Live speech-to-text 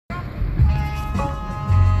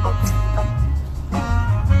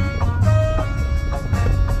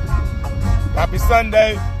Happy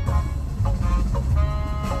Sunday.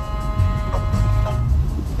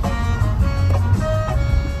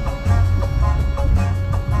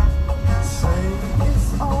 Say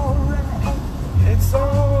it's alright. It's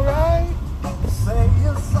alright. Say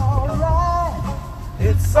it's alright.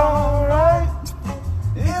 It's alright.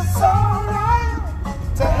 It's alright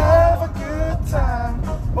To have a good time.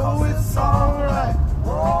 Oh, it's alright.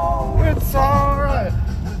 Oh, It's alright.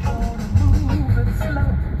 we're gonna move it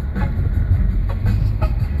slow.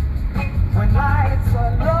 When lights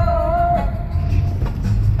are low,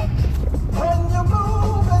 when you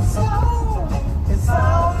move it slow, it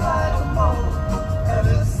sounds like a moan, and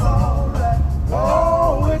it's alright.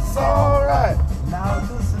 Oh, it's alright. Now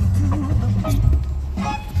listen to the beat.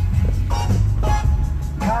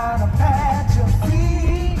 Kind of pat your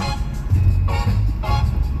feet.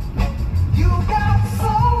 You got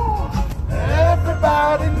soul.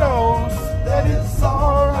 Everybody knows that it's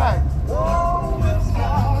alright. Oh, it's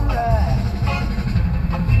alright.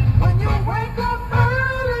 When you wake up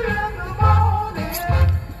early in the morning,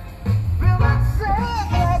 feeling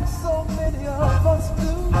sad like so many of us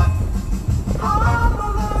do. I'm a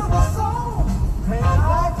little soul, may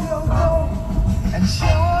like your goal, and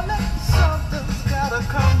surely something's gotta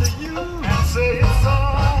come to you and say it's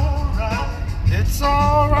alright. It's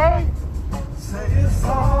alright. Say it's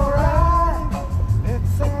alright.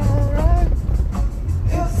 It's alright.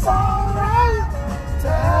 It's alright To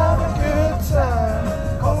have a good time.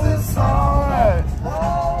 'Cause it's alright.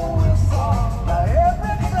 Oh, it's alright.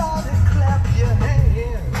 Everybody clap your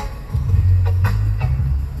hands.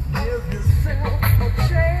 Give yourself a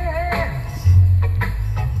chance.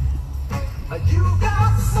 You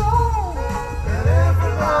got soul, and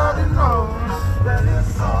everybody knows that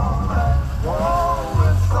it's alright. Oh,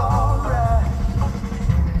 it's alright.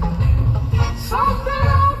 Someday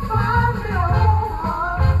I'll find me a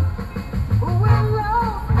woman who will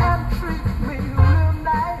love and treat me real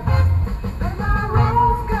nice. And my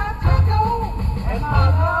rose got to go, and my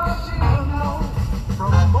love she will know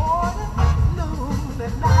from morning, noon,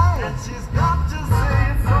 and night. And she's got to say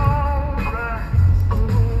it's alright.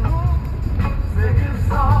 Say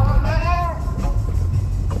it's alright.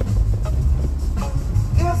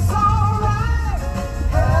 It's alright.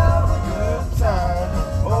 Have a good time.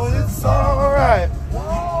 Oh, it's alright.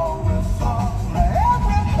 Oh, it's alright.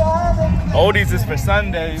 Everybody. Oldies is for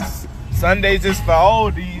Sundays. Sundays is for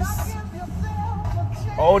oldies.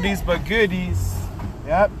 Oldies but goodies.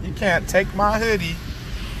 Yep, you can't take my hoodie.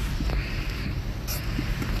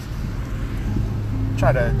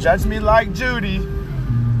 Try to judge me like Judy.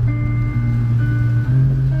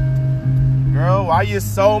 Girl, why you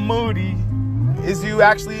so moody? Is you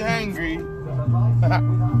actually hangry?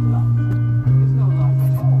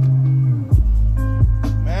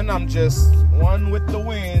 Man, I'm just one with the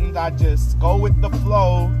wind. I just go with the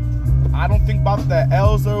flow. I don't think about the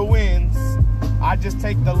L's or wins. I just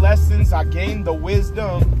take the lessons, I gain the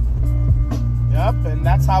wisdom. Yep, and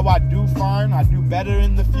that's how I do fine. I do better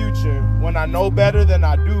in the future. When I know better, then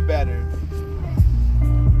I do better.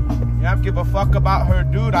 Yep, give a fuck about her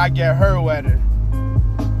dude, I get her wetter.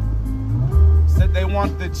 Said they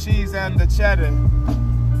want the cheese and the cheddar.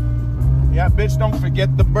 Yep, bitch, don't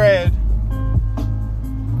forget the bread.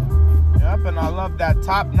 Yep, and I love that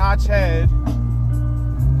top-notch head.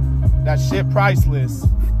 That shit priceless.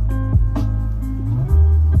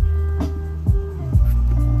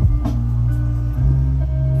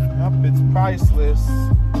 Yep, it's priceless.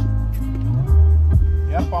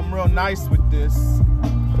 Yep, I'm real nice with this.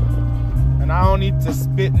 And I don't need to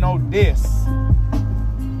spit no diss.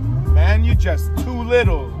 Man, you just too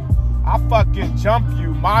little. I fucking jump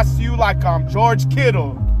you, moss you like I'm George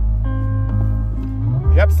Kittle.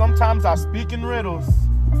 Yep, sometimes I speak in riddles.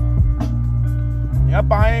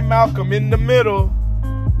 Yep, I ain't Malcolm in the middle.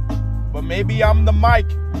 But maybe I'm the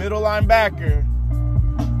Mike, middle linebacker.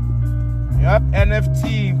 Yep,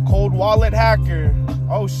 NFT, cold wallet hacker.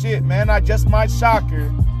 Oh shit, man, I just might shock her.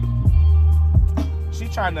 She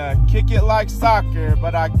tryna kick it like soccer,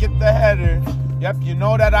 but I get the header. Yep, you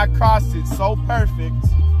know that I cross it so perfect.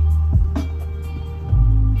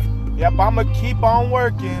 Yep, I'ma keep on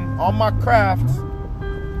working on my craft.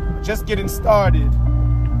 Just getting started.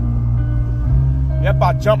 Yep,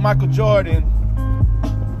 I jumped Michael Jordan.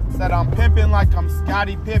 Said I'm pimping like I'm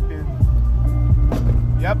Scottie Pippen.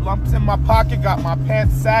 Yep, lumps in my pocket, got my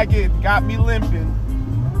pants sagging, got me limping.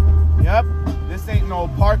 Yep, this ain't no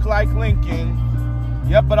park like Lincoln.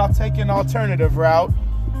 Yep, but I'll take an alternative route.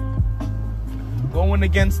 Going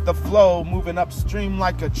against the flow, moving upstream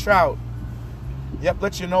like a trout. Yep,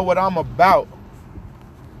 let you know what I'm about.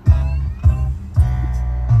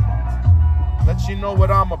 Let you know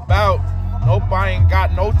what I'm about. Nope, I ain't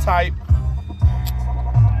got no type.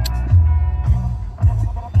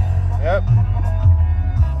 Yep.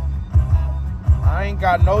 I ain't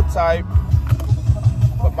got no type.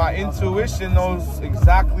 But my intuition knows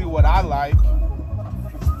exactly what I like.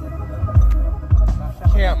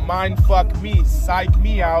 Can't mind fuck me, psych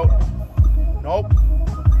me out. Nope.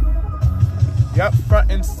 Yep,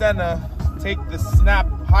 front and center. Take the snap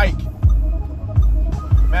hike.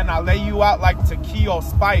 Man, I lay you out like taquillo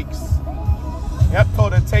spikes. Yep,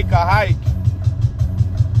 told her take a hike.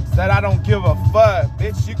 Said I don't give a fuck.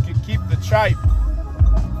 Bitch, you can keep the tripe.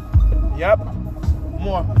 Yep.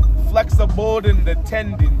 More flexible than the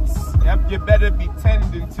tendons. Yep, you better be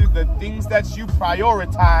tending to the things that you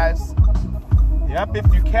prioritize. Yep,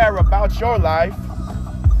 if you care about your life.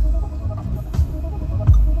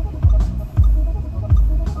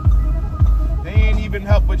 They ain't even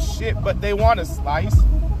help with shit, but they want a slice.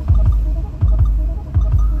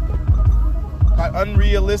 Got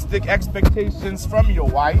unrealistic expectations from your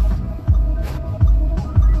wife.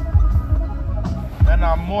 And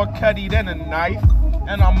I'm more cutty than a knife.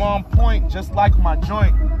 And I'm on point just like my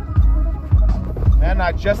joint. And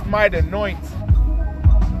I just might anoint.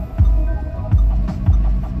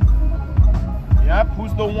 Yep,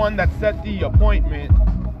 who's the one that set the appointment?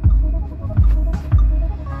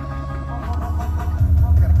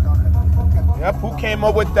 Yep, who came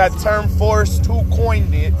up with that term forced? Who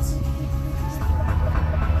coined it?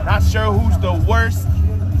 Not sure who's the worst.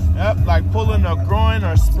 Yep, like pulling a groin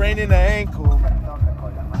or spraining an ankle.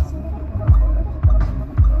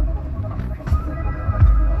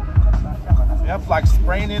 Yep, like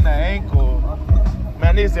spraining an ankle.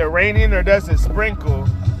 Man, is it raining or does it sprinkle?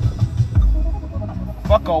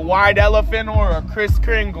 Fuck a white elephant or a Kris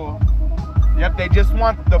Kringle. Yep, they just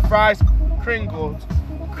want the fries cringled,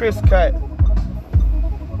 Chris cut.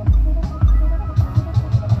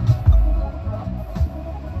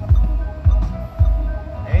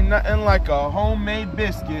 Ain't nothing like a homemade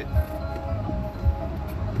biscuit.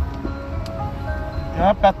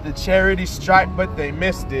 Yep, at the charity stripe, but they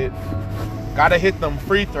missed it. Gotta hit them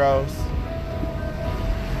free throws.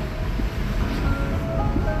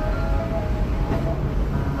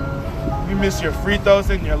 You miss your free throws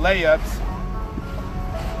and your layups.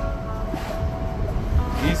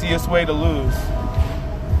 Easiest way to lose.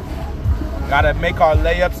 Gotta make our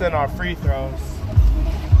layups and our free throws.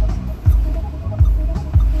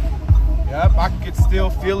 Yep, I could still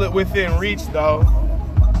feel it within reach though.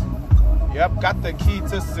 Yep, got the key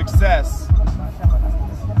to success.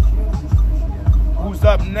 Who's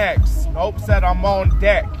up next? Nope, said I'm on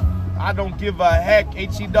deck. I don't give a heck,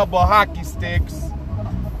 HE double hockey sticks.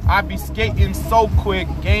 I be skating so quick,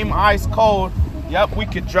 game ice cold. Yep, we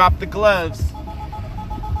could drop the gloves.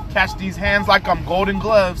 Catch these hands like I'm Golden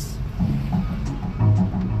Gloves.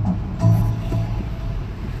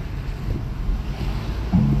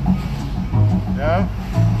 Yeah.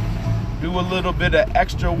 Do a little bit of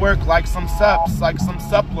extra work like some sups, like some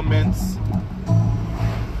supplements.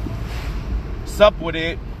 Sup with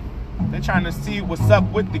it. They're trying to see what's up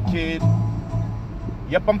with the kid.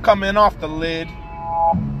 Yep, I'm coming off the lid.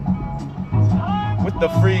 With the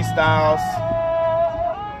freestyles.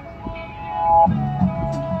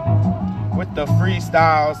 With the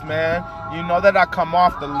freestyles, man. You know that I come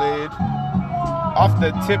off the lid. Off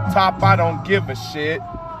the tip top, I don't give a shit.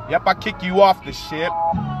 Yep, I kick you off the ship.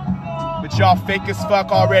 But y'all fake as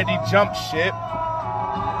fuck already jumped ship.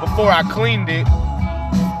 Before I cleaned it.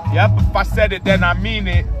 Yep, if I said it, then I mean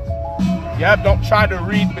it. Yep, don't try to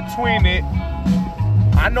read between it.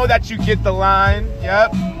 I know that you get the line.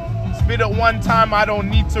 Yep. Spit it one time, I don't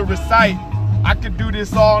need to recite. I could do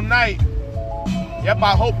this all night. Yep,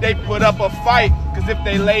 I hope they put up a fight. Cause if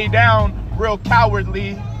they lay down, real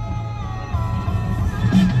cowardly.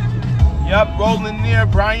 Yep, rolling near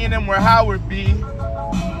Brian and where Howard be.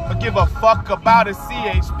 But give a fuck about a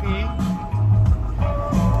CHP.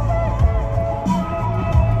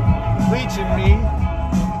 Bleaching me.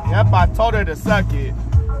 Yep, I told her to suck it.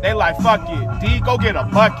 They like, fuck it. D, go get a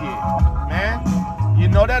bucket. Man, you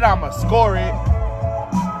know that I'ma score it.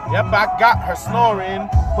 Yep, I got her snoring.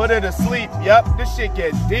 Put her to sleep. Yep, this shit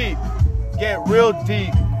get deep. Get real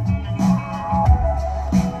deep.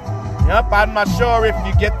 Yep, I'm not sure if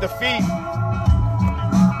you get the feet.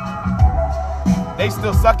 They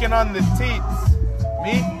still sucking on the teats.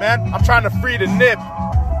 Me, man, I'm trying to free the nip.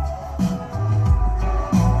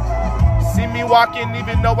 See me walking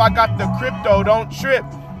even though I got the crypto, don't trip.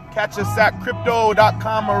 Catch us at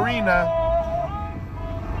crypto.com arena.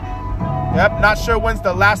 Yep, not sure when's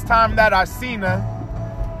the last time that I seen her.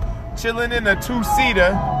 Chilling in a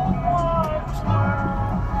two-seater.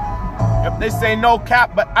 Yep, they say no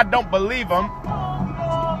cap, but I don't believe them.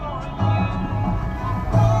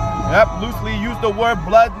 Yep, loosely use the word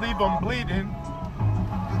blood, leave them bleeding.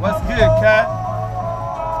 What's good, cat?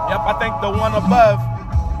 Yep, I think the one above.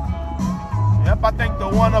 Yep, I think the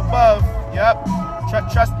one above. Yep,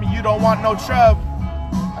 trust me, you don't want no chub.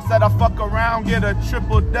 I said I fuck around, get a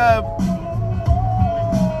triple dub.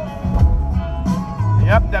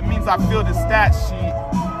 Yep, that means I feel the stat sheet.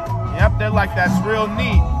 Yep, they're like, that's real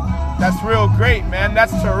neat. That's real great, man.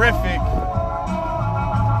 That's terrific.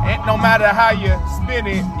 Ain't no matter how you spin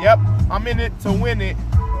it. Yep, I'm in it to win it.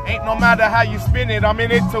 Ain't no matter how you spin it, I'm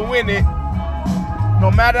in it to win it. No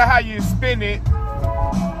matter how you spin it,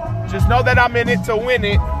 just know that I'm in it to win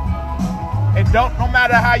it. And no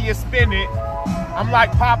matter how you spin it, I'm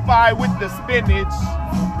like Popeye with the spinach.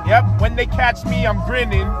 Yep, when they catch me, I'm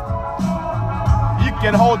grinning. You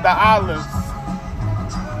can hold the olives.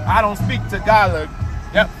 I don't speak Tagalog.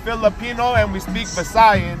 Yep, Filipino and we speak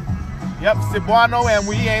Visayan. Yep, Cebuano and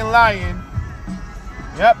we ain't lying.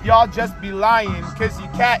 Yep, y'all just be lying, cause you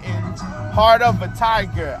cattin'. Heart of a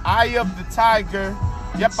tiger, eye of the tiger.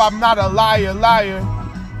 Yep, I'm not a liar.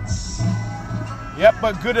 Yep,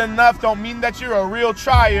 but good enough don't mean that you're a real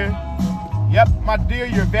trier. Yep, my dear,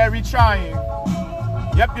 you're very trying.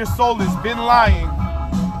 Yep, your soul has been lying.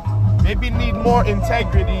 Maybe need more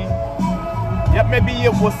integrity. Yep, maybe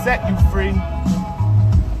it will set you free.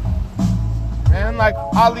 Man, like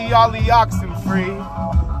Ollie oxen free.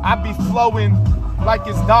 I be flowing like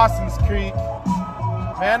it's Dawson's Creek.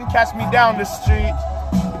 Man, catch me down the street.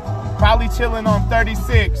 Probably chilling on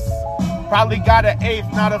 36. Probably got an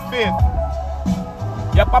 8th, not a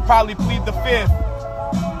 5th. Yep, I probably plead the 5th.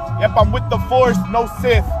 Yep, I'm with the Force, no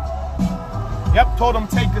Sith. Yep, told him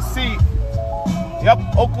take a seat. Yep,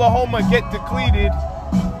 Oklahoma get depleted.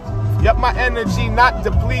 Yep, my energy not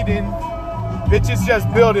depleting. Bitches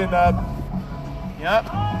just building up. Yep,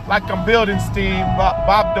 like I'm building steam.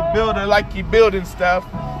 Bob the Builder like he building stuff.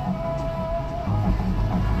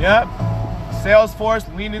 Yep, Salesforce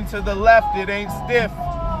leaning to the left, it ain't stiff.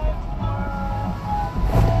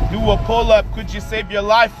 Do a pull-up, could you save your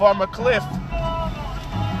life from a cliff?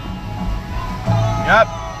 Yep,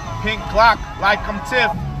 pink clock like I'm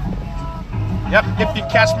Tiff. Yep, if you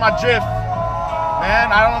catch my drift.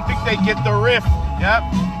 Man, I don't think they get the riff. Yep,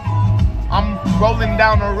 I'm rolling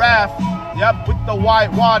down a raft. Yep, with the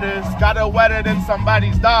white waters. Got her wetter than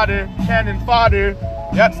somebody's daughter. Cannon fodder.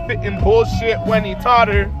 Yep, spitting bullshit when he taught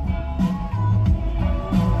her.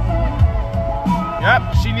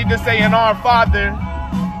 Yep, she need to say an Our Father.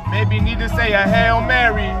 Maybe need to say a Hail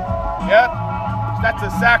Mary. Yep, that's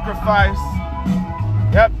a sacrifice.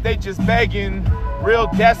 Yep, they just begging, real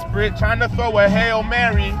desperate, trying to throw a Hail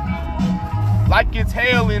Mary. Like it's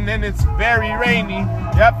hailing and it's very rainy.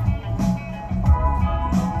 Yep.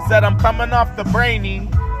 Said I'm coming off the brainy.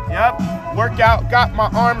 Yep. Workout got my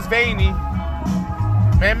arms veiny.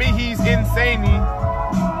 Maybe he's insaney.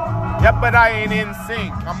 Yep, but I ain't in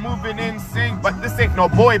sync. I'm moving in sync, but this ain't no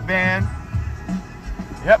boy band.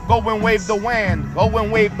 Yep, go and wave the wand. Go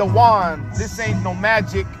and wave the wand. This ain't no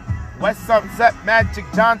magic. West Sunset Magic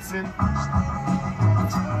Johnson.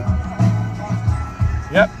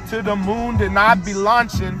 Yep, to the moon, then I'd be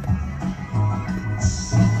launching.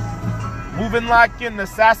 Moving like an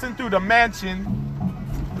assassin through the mansion.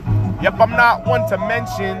 Yep, I'm not one to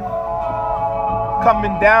mention.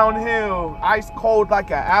 Coming downhill, ice cold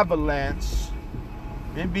like an avalanche.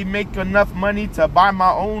 Maybe make enough money to buy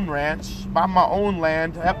my own ranch, buy my own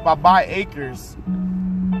land. Yep, I buy acres.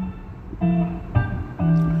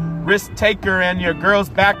 Risk taker and your girl's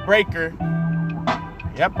backbreaker.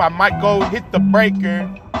 Yep, I might go hit the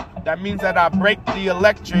breaker. That means that I break the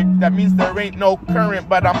electric. That means there ain't no current,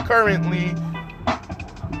 but I'm currently.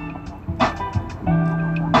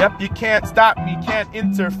 Yep, you can't stop me, can't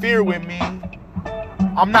interfere with me.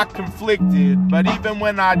 I'm not conflicted, but even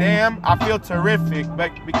when I am, I feel terrific.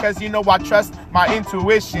 But because you know I trust my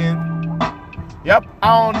intuition. Yep,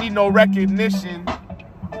 I don't need no recognition.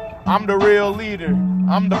 I'm the real leader.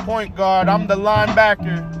 I'm the point guard. I'm the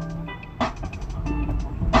linebacker.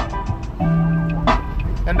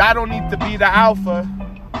 And I don't need to be the alpha.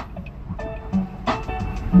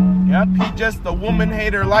 Yep, he just a woman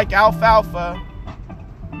hater like alfalfa.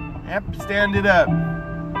 Yep, stand it up.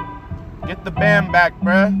 Get the band back,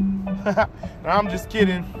 bruh. No, I'm just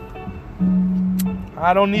kidding.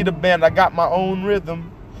 I don't need a band. I got my own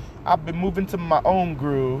rhythm. I've been moving to my own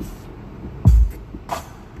groove.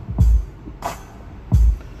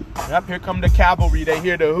 Yep, here come the cavalry. They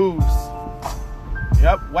hear the hues.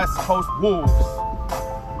 Yep, West Coast wolves.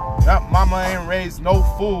 Yep, mama ain't raised no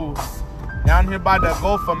fools. Down here by the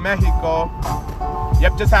Gulf of Mexico.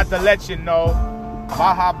 Yep, just had to let you know.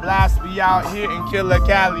 Baja Blast, we out here in Killer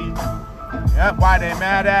Cali. Yep, why they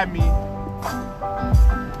mad at me?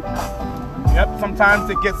 Yep, sometimes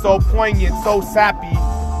it gets so poignant, so sappy.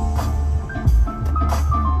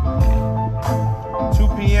 2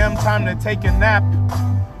 p.m., time to take a nap.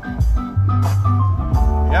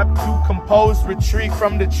 Yep, to compose, retreat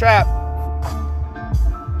from the trap.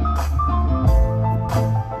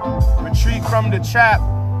 Retreat from the trap.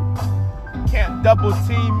 Can't double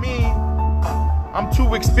team me. I'm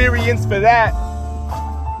too experienced for that.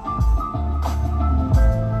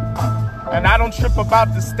 And I don't trip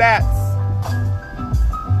about the stats.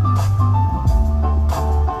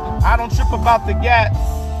 I don't trip about the gats.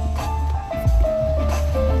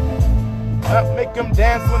 Yep, make them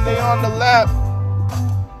dance when they on the lap.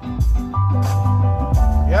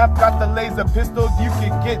 Yep, got the laser pistol, you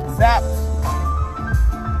can get zapped.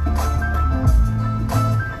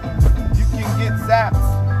 You can get zapped.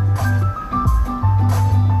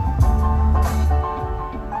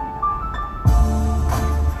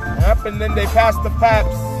 Yep, and then they pass the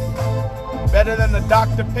paps. Better than the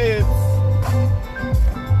Dr. Pibbs.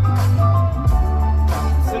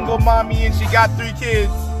 Single mommy and she got 3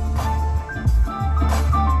 kids.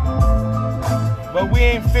 But we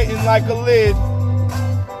ain't fitting like a lid.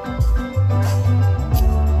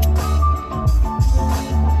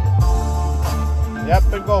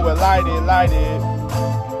 Yep, and go with lighted.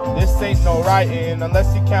 This ain't no writing,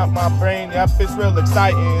 unless you count my brain. Yep, it's real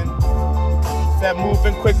exciting. Said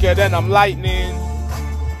moving quicker than I'm lightning.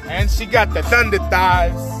 And she got the thunder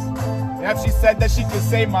thighs. Yep, she said that she could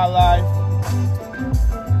save my life.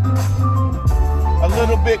 A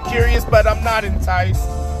little bit curious, but I'm not enticed.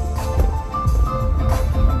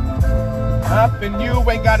 Up and you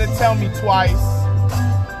ain't gotta tell me twice.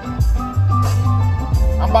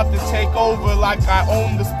 I'm about to take over like I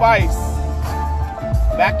own the spice.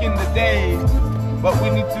 Back in the day, but we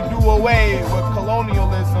need to do away with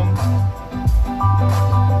colonialism.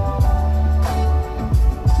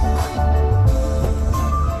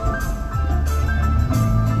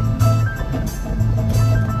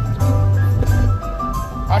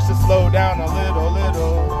 I should slow down a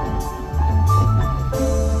little,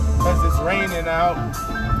 cause it's raining out.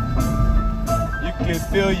 You can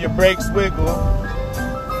feel your brakes wiggle.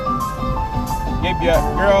 Give your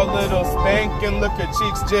girl a little spank and look her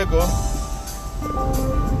cheeks jiggle.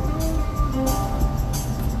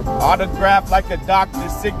 Autograph like a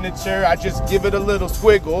doctor's signature, I just give it a little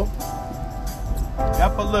squiggle.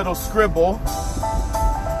 Yep, a little scribble.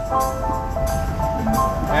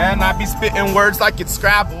 And I be spitting words like it's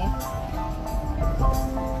Scrabble.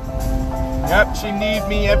 Yep, she need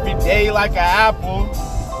me every day like an apple.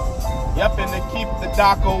 Yep, and to keep the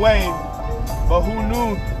doc away. But who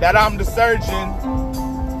knew that I'm the surgeon?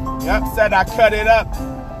 Yep, said I cut it up.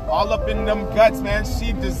 All up in them guts, man,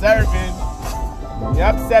 she deserving.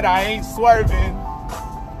 Yep, said I ain't swerving.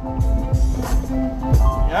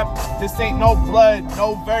 Yep, this ain't no blood,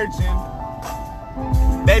 no virgin.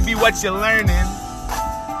 Baby, what you learning?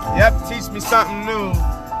 Yep, teach me something new.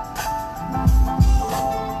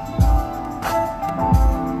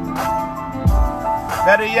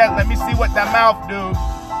 Better yet, let me see what that mouth do.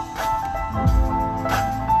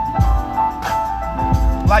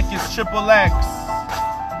 Like it's XXX.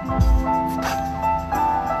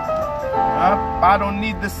 I don't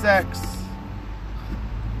need the sex.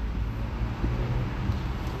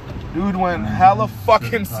 Dude went hella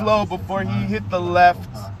fucking slow before he hit the left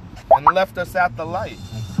and left us at the light.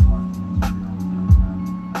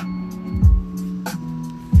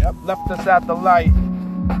 Yep, left us at the light.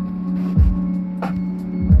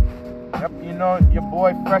 Yep, you know, your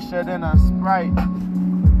boy fresher than a Sprite.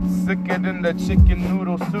 Sicker than the chicken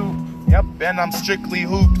noodle soup. Yep, and I'm strictly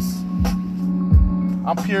hoops.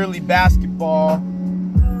 I'm purely basketball.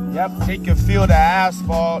 Yep, take and feel the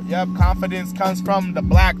asphalt. Yep, confidence comes from the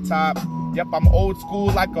black top. Yep, I'm old school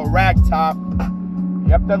like a rag top.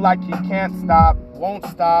 Yep, they're like you can't stop, won't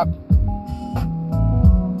stop.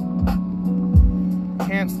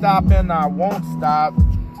 Can't stop and I won't stop.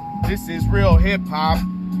 This is real hip hop.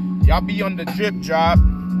 Y'all be on the drip drop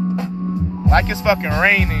like it's fucking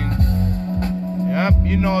raining. Yep,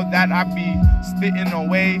 you know that I be spitting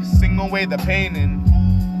away, sing away the painin'.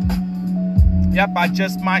 Yep, I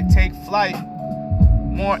just might take flight,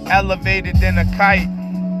 more elevated than a kite.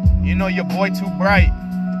 You know your boy too bright.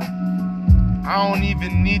 I don't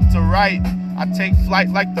even need to write. I take flight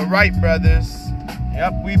like the Wright brothers.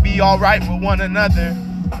 Yep, we be alright with one another.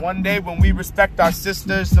 One day when we respect our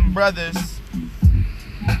sisters and brothers.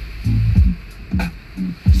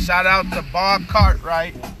 Shout out to Bob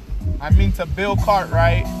Cartwright. I mean to Bill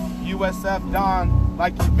Cartwright. USF Don.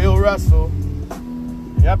 like you Bill Russell.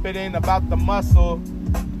 Yep, it ain't about the muscle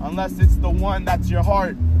unless it's the one that's your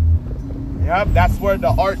heart. Yep, that's where the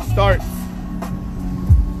art starts.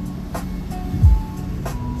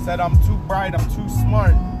 Said I'm too bright, I'm too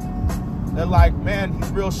smart. They're like, man, he's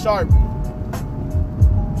real sharp.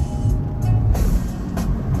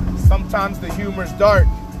 Sometimes the humor's dark.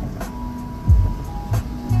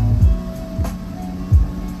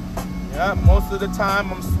 Yeah, most of the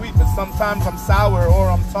time I'm sweet, but sometimes I'm sour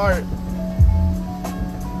or I'm tart.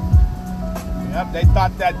 Yep, they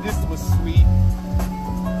thought that this was sweet.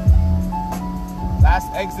 Last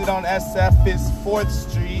exit on SF is 4th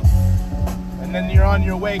Street. And then you're on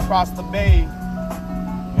your way across the bay.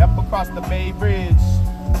 Yep, across the Bay Bridge.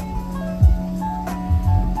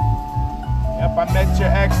 Yep, I met your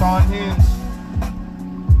ex on Hinge.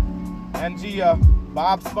 Angia,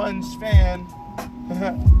 Bob Sponge fan.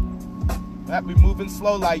 Yep, we moving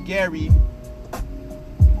slow like Gary.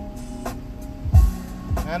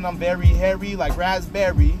 And I'm very hairy like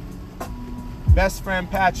raspberry. Best friend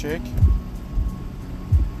Patrick.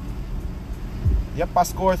 Yep, I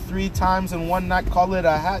scored 3 times in one night, call it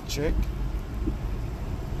a hat trick.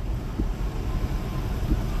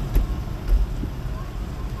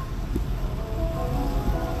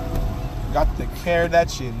 Got the care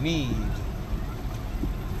that you need.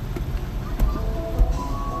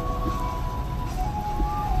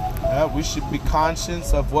 Yeah, we should be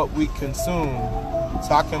conscious of what we consume.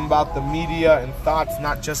 Talking about the media and thoughts,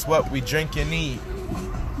 not just what we drink and eat.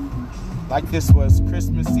 Like this was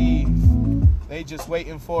Christmas Eve. They just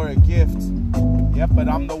waiting for a gift. Yep, but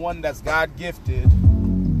I'm the one that's God gifted.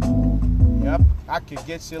 Yep, I could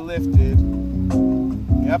get you lifted.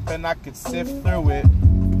 Yep, and I could sift through it.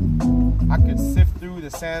 I could sift through the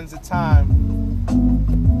sands of time.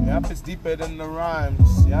 Yep, it's deeper than the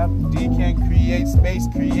rhymes. Yep, D can't create space,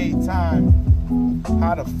 create time.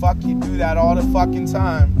 How the fuck you do that all the fucking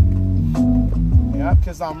time? Yep,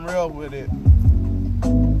 cause I'm real with it.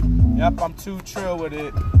 Yep, I'm too trill with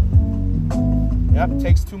it. Yep,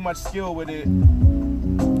 takes too much skill with it.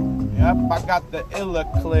 Yep, I got the illa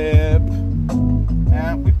clip.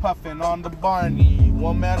 And we puffin' on the Barney.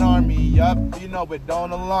 One-man army, yup, you know it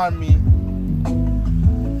don't alarm me.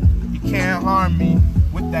 You can't harm me.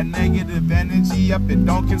 With that negative energy, yup, it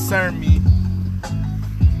don't concern me.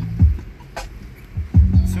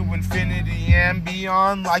 To infinity and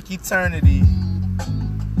beyond like eternity.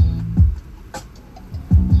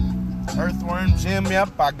 Earthworm Jim,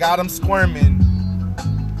 yep, I got him squirming.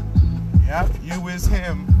 Yep, you is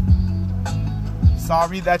him.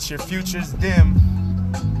 Sorry that your future's dim.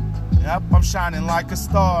 Yep, I'm shining like a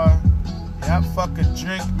star. Yep, fuck a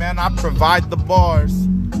drink, man, I provide the bars.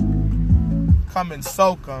 Come and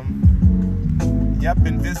soak 'em. Yep,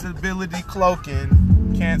 invisibility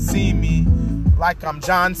cloaking. Can't see me like I'm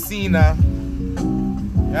John Cena.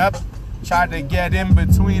 Yep, try to get in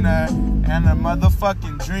between her and her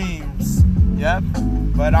motherfucking dreams. Yep,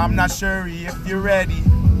 but I'm not sure if you're ready.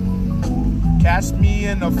 Catch me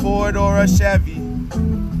in a Ford or a Chevy.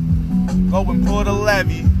 Go and pull the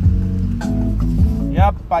levy.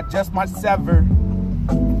 Yep, I just might sever.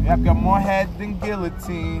 Yep, got more head than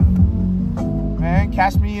guillotine. Man,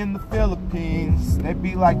 catch me in the Philippines. They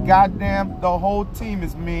be like, goddamn, the whole team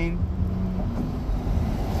is mean.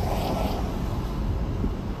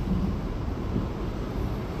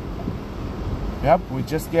 Yep, we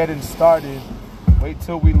just getting started. Wait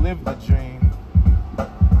till we live the dream.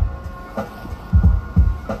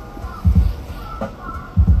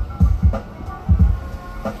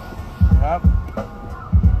 Yep.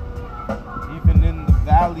 Even in the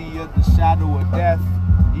valley of the shadow of death,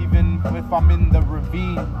 even if I'm in the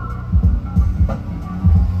ravine.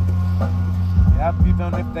 Yep,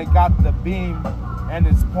 even if they got the beam and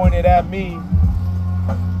it's pointed at me.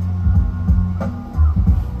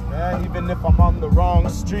 Man, even if I'm on the wrong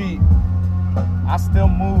street, I still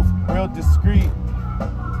move real discreet.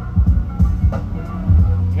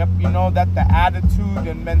 Yep, you know that the attitude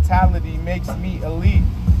and mentality makes me elite.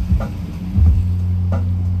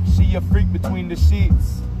 She a freak between the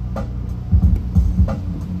sheets.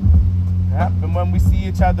 Yep, and when we see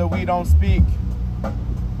each other, we don't speak.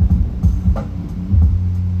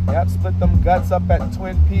 Yep, split them guts up at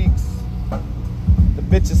Twin Peaks. The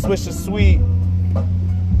bitch is swisher sweet.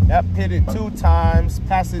 Yep, hit it 2 times,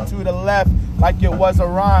 pass it to the left like it was a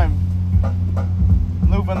rhyme.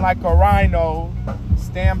 Moving like a rhino.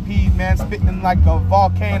 Stampede, man, spitting like a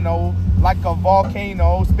volcano. Like a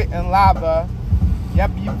volcano, spitting lava.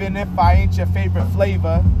 Yep, even if I ain't your favorite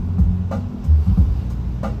flavor.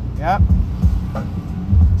 Yep.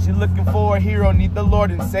 She looking for a hero, need the Lord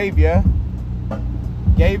and Savior.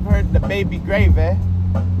 Gave her the baby gravy.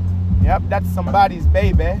 Yep, that's somebody's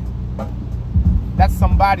baby. That's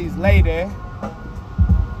somebody's lady.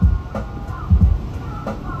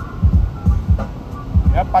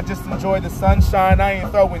 Yep, I just enjoy the sunshine. I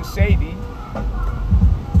ain't throwing shady.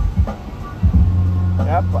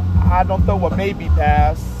 Yep, I don't throw a baby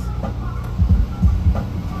pass.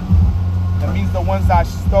 That means the ones I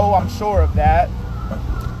stole, I'm sure of that.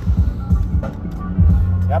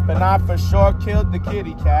 Yep, and I for sure killed the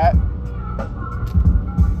kitty cat.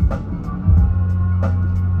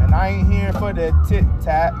 And I ain't here for the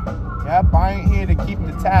tit-tat. Yep, I ain't here to keep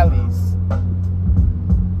the tallies.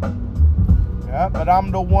 Yep, but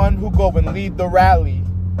I'm the one who go and lead the rally.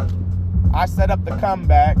 I set up the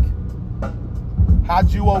comeback.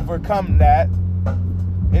 How'd you overcome that?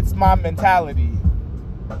 It's my mentality.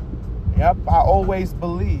 Yep, I always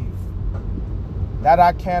believe that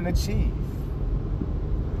I can achieve.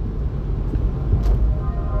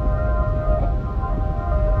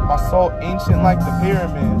 My soul ancient like the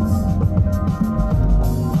pyramids.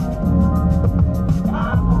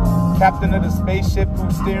 Captain of the spaceship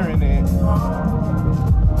who's steering it.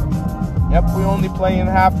 Yep, we only playing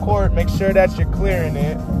half court. Make sure that you're clearing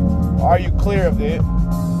it. Are you clear of it?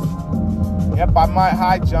 Yep, I might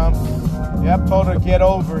high jump. Yep, told her get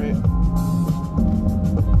over it.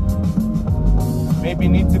 Maybe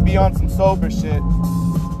need to be on some sober shit.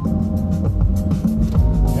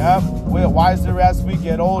 Yep, we're wiser as we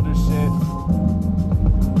get older shit.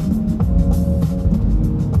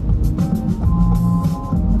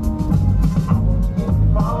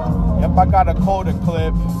 Yep, I got a colder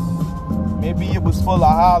clip. Maybe it was full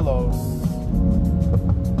of hollows.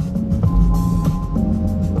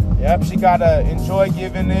 Yep, she gotta enjoy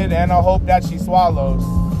giving it, and I hope that she swallows.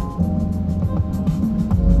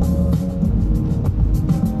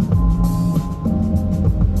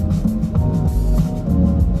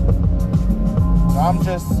 I'm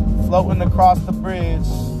just floating across the bridge.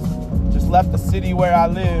 Just left the city where I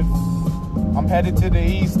live. I'm headed to the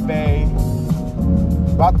East Bay.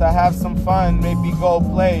 About to have some fun, maybe go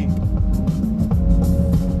play.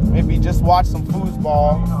 Maybe just watch some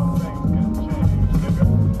foosball.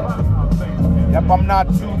 Yep, I'm not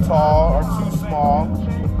too tall or too small.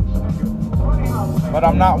 But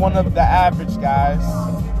I'm not one of the average guys.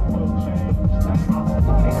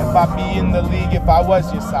 If I'd be in the league if I was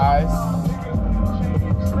your size.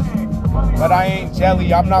 But I ain't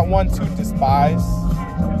jelly, I'm not one to despise.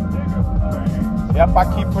 Yep, I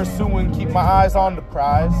keep pursuing, keep my eyes on the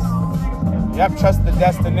prize. Yep, trust the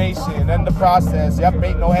destination and the process. Yep,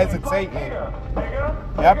 ain't no hesitating.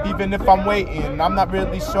 Yep, even if I'm waiting, I'm not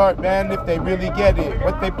really sure, man, if they really get it,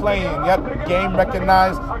 what they playing. Yep, game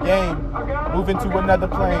recognized, game, moving to another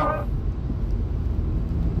plane.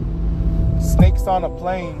 Snakes on a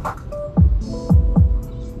plane.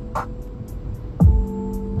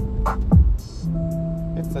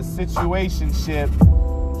 It's a situation ship.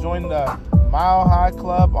 Join the Mile High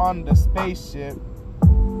Club on the spaceship.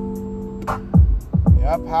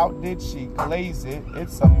 Yep, how did she glaze it?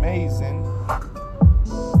 It's amazing.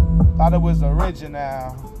 Thought it was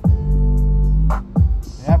original.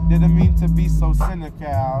 Yep, didn't mean to be so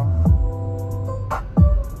cynical.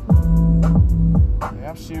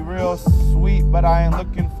 Yep, she real sweet, but I ain't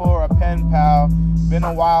looking for a pen pal. Been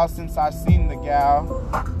a while since I seen the gal.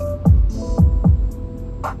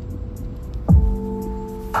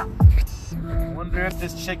 Wonder if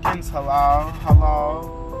this chicken's halal,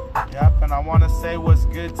 hello. Yep, and I wanna say what's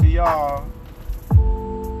good to y'all.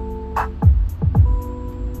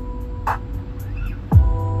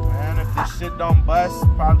 Man, if this shit don't bust,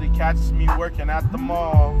 probably catch me working at the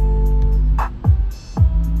mall.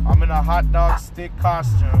 I'm in a hot dog stick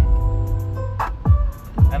costume.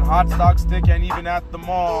 And hot dog stick ain't even at the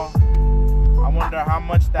mall. I wonder how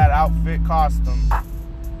much that outfit cost them.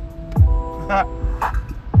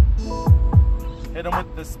 Hit him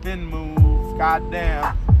with the spin move.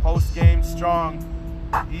 Goddamn. Post game strong.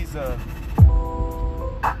 He's a...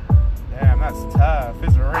 Damn, that's tough.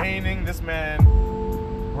 It's raining. This man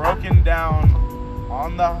broken down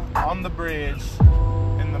on the bridge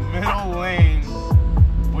in the middle lane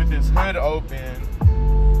with his hood open,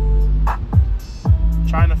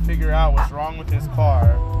 trying to figure out what's wrong with his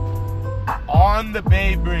car. On the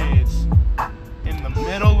Bay Bridge, in the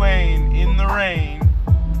middle lane, in the rain.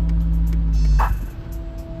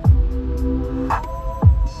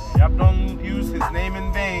 Yep, don't use his name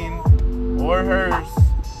in vain, or hers.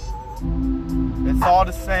 It's all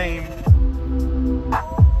the same.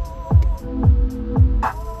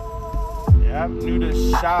 Yep, knew the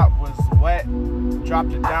shot was wet,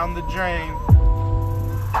 dropped it down the drain.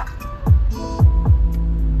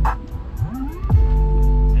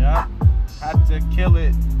 Yep, had to kill it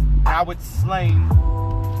now it's slain.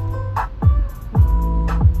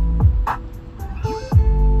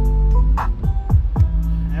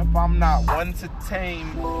 Yep, I'm not one to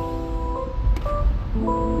tame.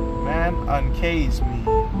 Man, uncage me.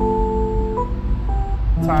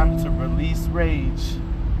 Time to release rage.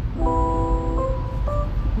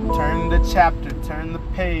 Turn the chapter, turn the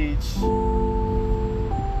page.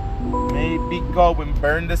 Maybe go and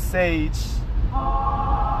burn the sage.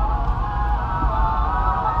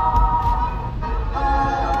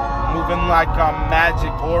 Moving like I'm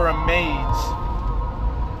magic or a mage.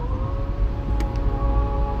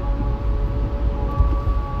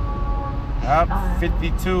 Up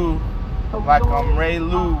 52, like I'm Ray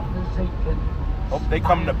Lou. Hope they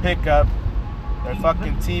come to pick up their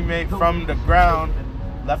fucking teammate from the ground.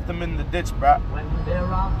 Left them in the ditch, bruh.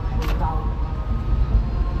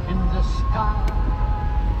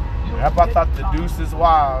 Yep, I thought the deuce is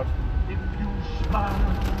wild.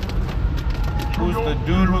 Who's the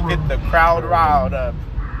dude who get the crowd riled up?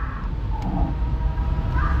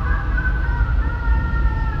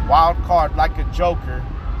 Wild card like a joker.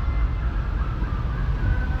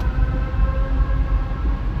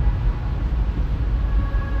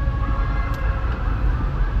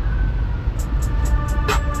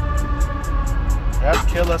 Yep,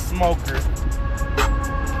 kill a smoker.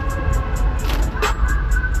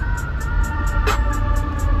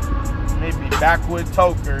 Maybe backwood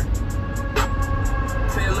toker.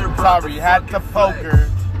 Sorry, had to poker.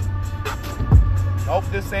 Nope,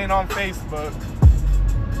 this ain't on Facebook.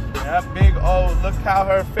 Yep, big O, look how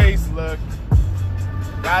her face look.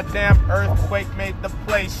 Goddamn earthquake made the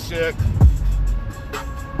place shook.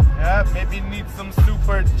 Yep, maybe need some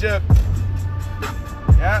super juke.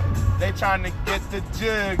 Yep, they trying to get the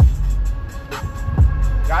jug.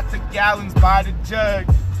 Got the gallons by the jug.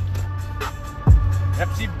 Yep,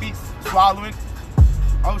 she beats swallowing.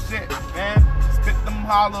 Oh shit, man. Spit them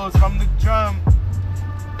hollows from the drum.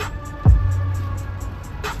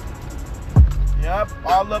 Yep,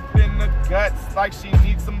 all up in the guts like she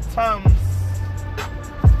needs some Tums.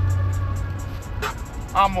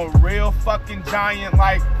 I'm a real fucking giant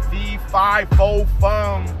like V5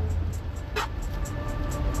 fum.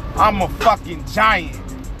 I'm a fucking giant.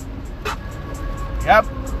 Yep,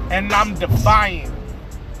 and I'm defying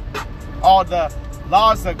all the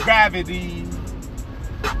laws of gravity.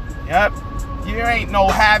 Yep, you ain't no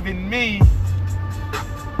having me.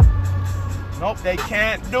 Nope, they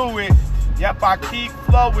can't do it. Yep, I keep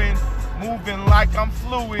flowing, moving like I'm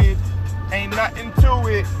fluid. Ain't nothing to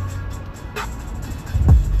it.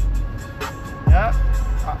 Yep,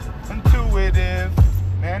 intuitive.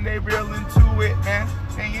 Man, they real into it, man.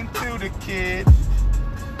 They into the kid.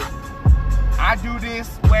 I do this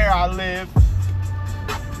where I live.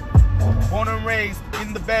 Born and raised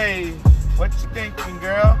in the Bay. What you thinking,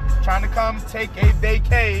 girl? Trying to come take a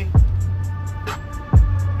vacay.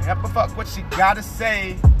 Yep, but fuck what she gotta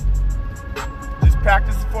say. Just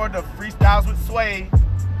practice for the freestyles with Sway.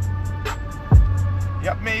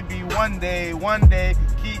 Yep, maybe one day,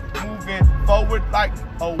 keep moving forward like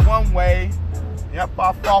a one-way. Yep,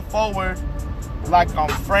 I fall forward like I'm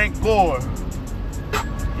Frank Gore.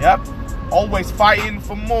 Yep, always fighting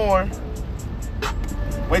for more.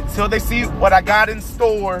 Wait till they see what I got in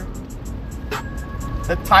store.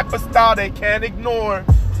 The type of style they can't ignore.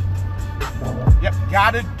 Yep,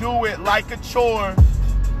 gotta do it like a chore.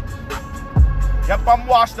 Yep, I'm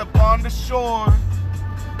washed up on the shore.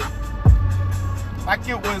 Like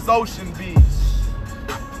it was Ocean Beach.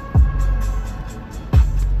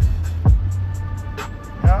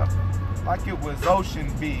 Yep, like it was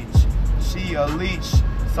Ocean Beach. She a leech,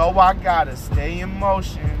 so I gotta stay in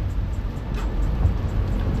motion.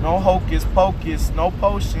 No hocus pocus, no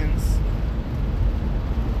potions.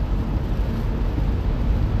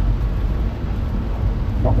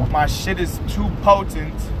 My shit is too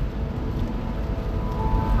potent.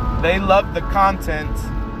 They love the content.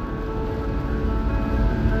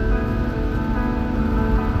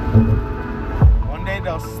 One day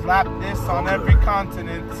they'll slap this on every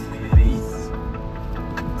continent.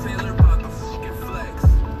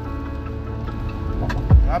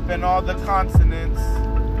 Up in all the consonants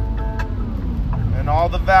and all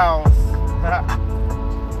the vowels.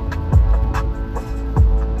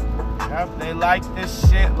 Yep, they like this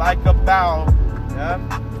shit like a bow. Yep,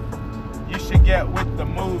 you should get with the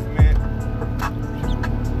movement.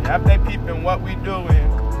 Yep, they peeping what we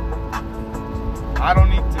doing. I don't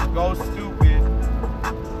need to go stupid,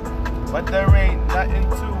 but there ain't nothing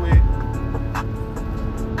to it.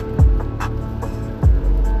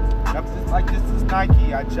 Yep, just like this is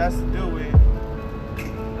Nike, I just do it.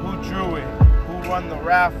 Who drew it? Who run the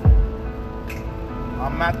raffle?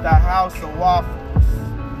 I'm at the house of waffles.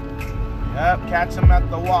 Yep, catch him at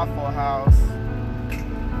the Waffle House.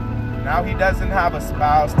 Now he doesn't have a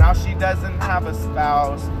spouse. Now she doesn't have a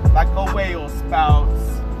spouse. Like a whale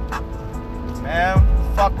spouts. Man,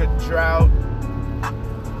 fuck a drought.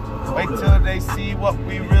 Wait till they see what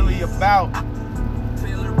we really about.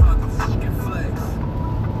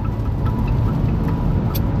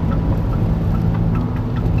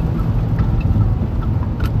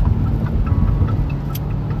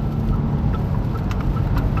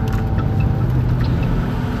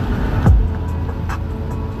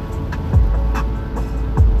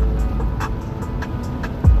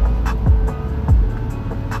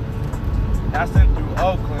 Passing through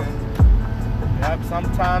Oakland. Yep,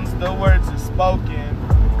 sometimes the words are spoken,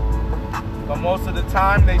 but most of the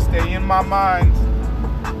time they stay in my mind.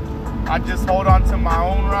 I just hold on to my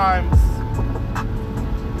own rhymes.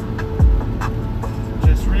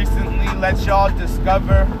 Just recently let y'all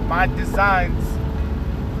discover my designs.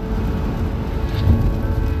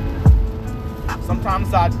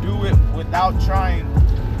 Sometimes I do it without trying.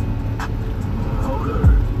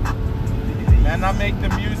 And I make the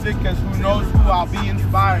music cause who knows who I'll be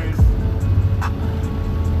inspired.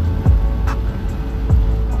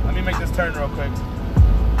 Let me make this turn real quick.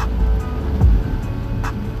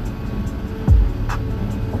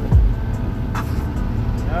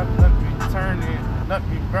 Yep, let me turn it, let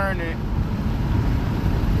me burn it.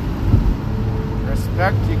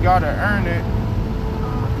 Respect, you gotta earn it.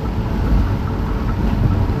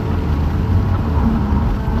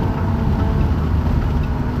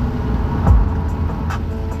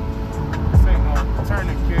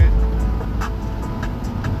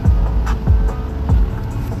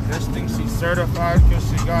 Certified because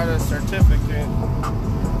she got a certificate.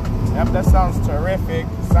 Yep, that sounds terrific.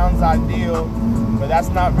 Sounds ideal, but that's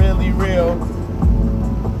not really real.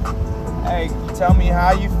 Hey, tell me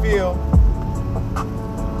how you feel.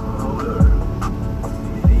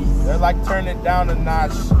 They're like, turn it down a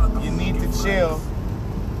notch. You need to chill.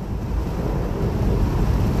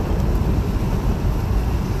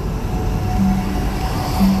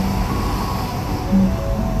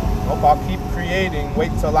 Hope I'll keep creating.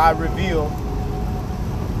 Wait till I reveal.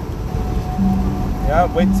 Yeah,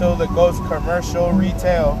 wait till it goes commercial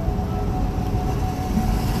retail.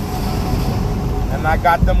 And I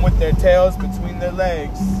got them with their tails between their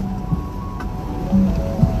legs.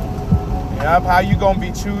 Yep, how you gonna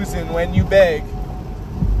be choosing when you beg?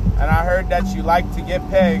 And I heard that you like to get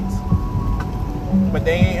pegged. But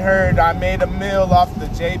they ain't heard I made a meal off the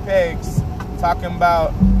JPEGs. Talking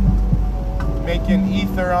about making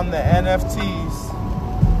ether on the NFTs.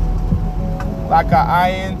 Like a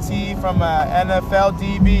INT from a NFL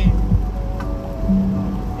DB.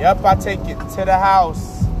 Yep, I take it to the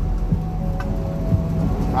house.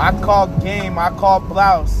 I call game, I call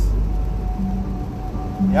blouse.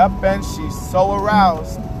 Yep, and she's so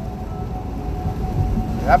aroused.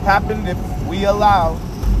 That happened if we allow.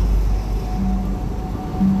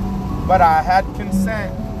 But I had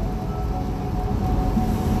consent.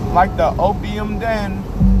 Like the opium den.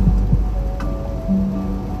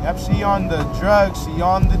 Yep, she on the drugs, she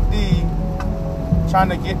on the D. Trying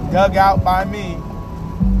to get dug out by me.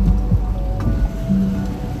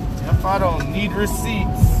 Yep, I don't need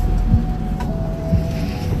receipts.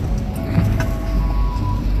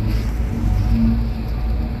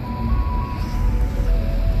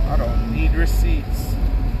 I don't need receipts.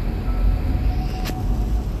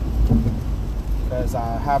 Because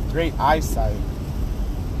I have great eyesight.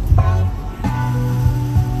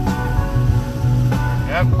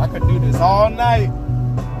 Yep, I could do this all night.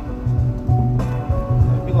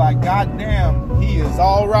 I'd be like, God damn, he is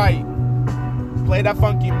alright. Play that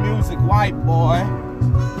funky music, white boy.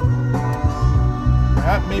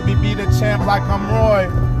 Yep, maybe be the champ like I'm Roy.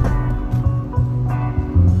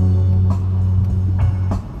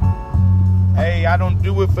 Hey, I don't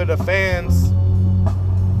do it for the fans.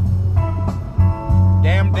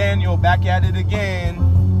 Damn Daniel, back at it again.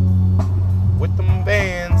 With them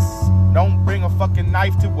Vans. Don't bring a fucking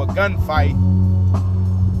knife to a gunfight.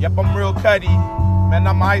 Yep, I'm real cutty. Man,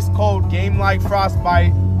 I'm ice cold. Game like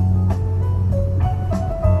frostbite.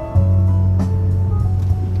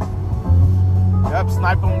 Yep,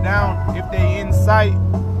 snipe them down if they in sight.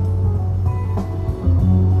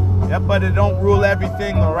 Yep, but it don't rule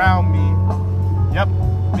everything around me. Yep,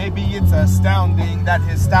 maybe it's astounding that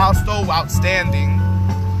his style's so outstanding.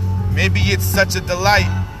 Maybe it's such a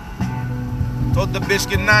delight. Told the bitch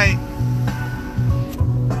good night.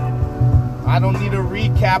 I don't need a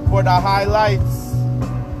recap or the highlights.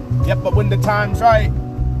 Yep, but when the time's right,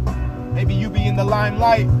 maybe you be in the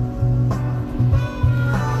limelight.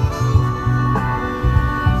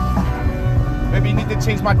 Maybe you need to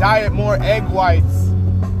change my diet, more egg whites.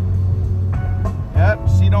 Yep,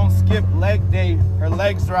 she don't skip leg day. Her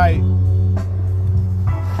legs right.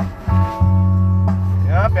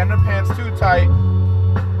 Yep, and her pants too tight.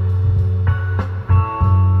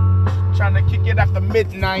 Trying to kick it after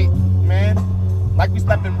midnight, man. Like we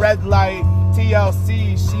slept in red light.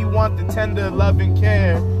 TLC, she want the tender love and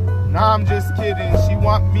care. Nah, I'm just kidding. She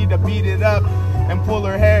want me to beat it up and pull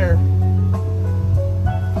her hair.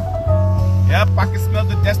 Yep, I can smell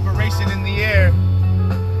the desperation in the air.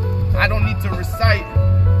 I don't need to recite.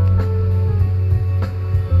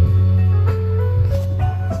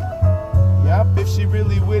 Yep, if she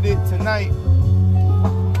really with it tonight,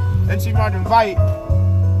 then she might invite.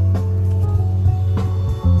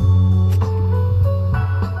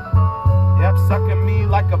 Yep, sucking me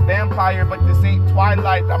like a vampire, but this ain't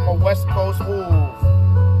Twilight. I'm a West Coast wolf.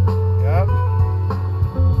 Yep.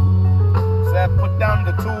 Said put down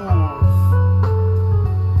the tools.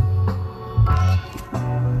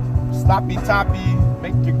 Sloppy toppy,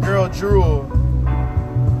 make your girl drool.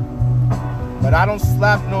 But I don't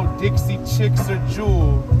slap no Dixie Chicks or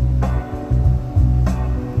Jewel.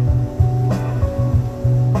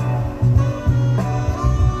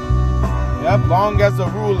 Yep, long as a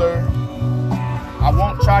ruler, I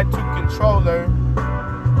won't try to control her.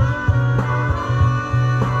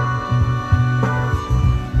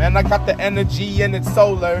 Man, I got the energy and it's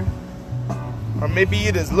solar. Or maybe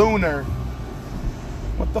it is lunar.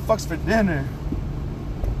 What the fuck's for dinner?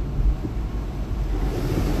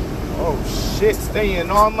 Oh shit,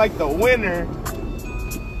 staying on like the winter.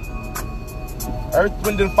 Earth,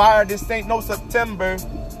 wind, and fire, this ain't no September.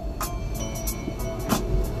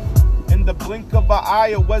 In the blink of an eye,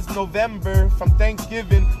 it was November. From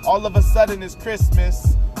Thanksgiving, all of a sudden it's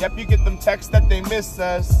Christmas. Yep, you get them texts that they miss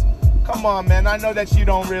us. Come on, man, I know that you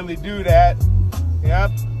don't really do that.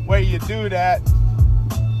 Yep, where you do that.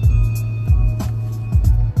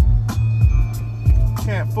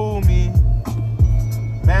 Can't fool me.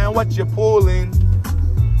 Man, what you pulling?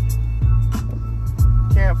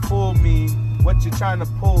 Can't fool me. What you trying to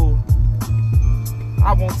pull?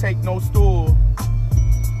 I won't take no stool.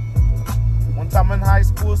 One time in high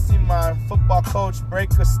school, see my football coach break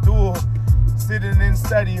a stool. Sitting in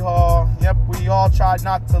study hall. Yep, we all tried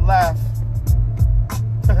not to laugh.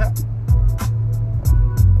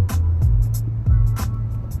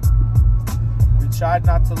 We tried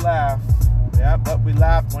not to laugh. Yeah, but we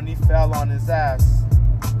laughed when he fell on his ass.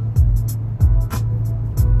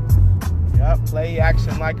 Yep, play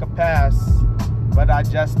action like a pass, but I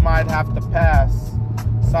just might have to pass.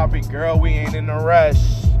 Sorry girl, we ain't in a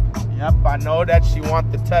rush. Yep, I know that she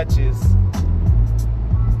want the touches.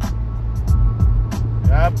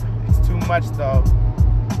 Yep, it's too much though.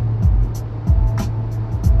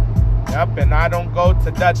 Yep, and I don't go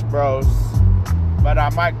to Dutch Bros, but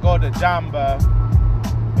I might go to Jamba.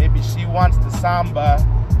 Maybe she wants the samba.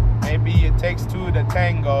 Maybe it takes two to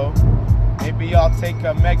tango. Maybe I'll take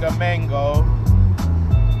a mega mango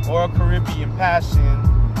or a Caribbean passion.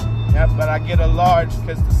 Yep, but I get a large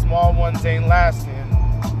cause the small ones ain't lasting.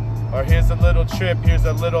 Or here's a little trip, here's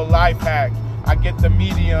a little life hack. I get the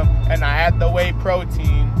medium and I add the whey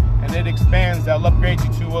protein and it expands, they'll upgrade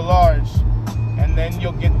you to a large. And then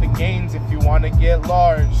you'll get the gains if you want to get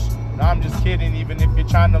large. No, I'm just kidding, even if you're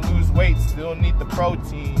trying to lose weight, still need the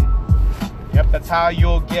protein. Yep, that's how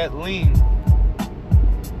you'll get lean.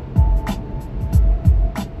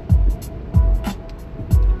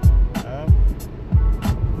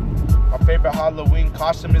 My favorite Halloween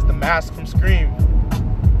costume is the mask from Scream.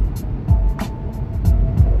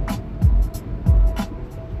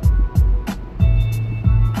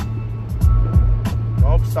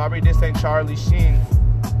 Nope, sorry, this ain't Charlie Sheen.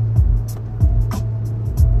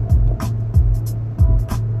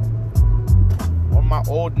 Or my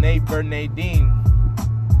old neighbor Nadine.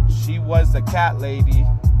 She was a cat lady.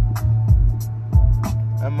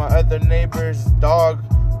 And my other neighbor's dog,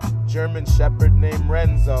 German Shepherd named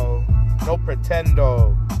Renzo. No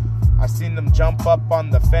pretendo. I seen them jump up on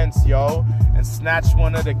the fence, yo, and snatch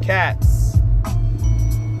one of the cats.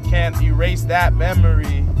 Can't erase that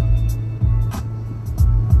memory.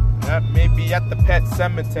 Maybe at the pet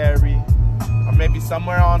cemetery, or maybe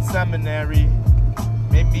somewhere on Seminary.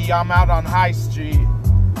 Maybe I'm out on High Street,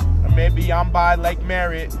 or maybe I'm by Lake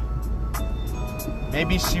Merritt.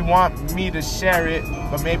 Maybe she want me to share it,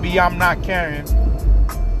 but maybe I'm not caring.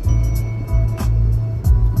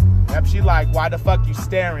 Yep, she like, why the fuck you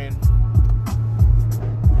staring?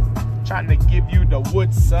 Trying to give you the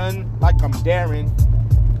wood, son, like I'm Darren,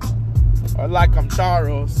 or like I'm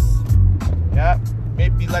Charles. Yep.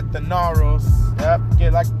 Maybe let the gnarls, yep,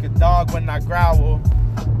 get like a dog when I growl.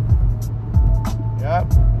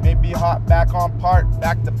 Yep, maybe hop back on part,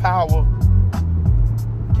 back to power.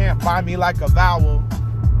 Can't buy me like a vowel.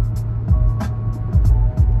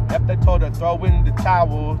 Yep, they told her throw in the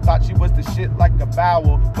towel. Thought she was the shit like a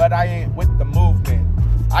vowel, but I ain't with the movement.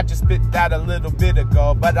 I just spit that a little bit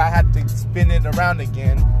ago, but I had to spin it around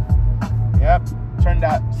again. Yep, turn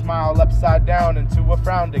that smile upside down into a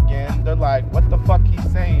frown again. They're like, what the fuck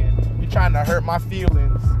he's saying? You trying to hurt my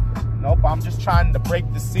feelings? Nope, I'm just trying to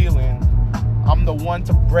break the ceiling. I'm the one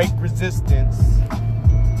to break resistance.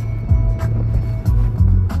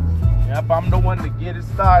 Yep, I'm the one to get it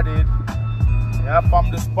started. Yep,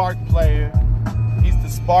 I'm the spark player. He's the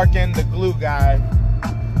spark and the glue guy.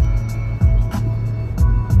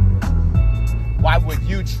 Why would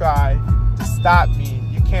you try to stop me?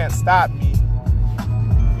 You can't stop me.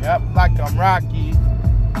 Yep, like I'm Rocky.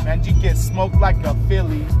 Man, you get smoked like a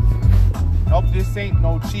Philly. Nope, this ain't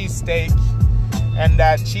no cheesesteak. And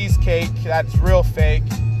that cheesecake, that's real fake.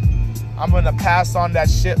 I'm gonna pass on that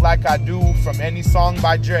shit like I do from any song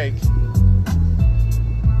by Drake.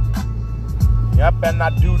 Yep, and I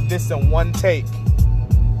do this in one take.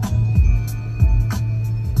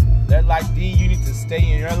 They're like, D, you need to stay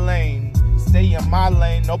in your lane. Stay in my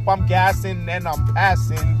lane. Nope, I'm gassing and I'm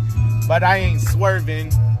passing, but I ain't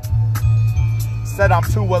swerving. Said I'm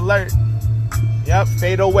too alert. Yep,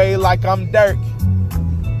 fade away like I'm Dirk.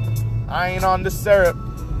 I ain't on the syrup.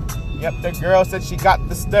 Yep, the girl said she got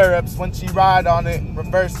the stirrups when she ride on it.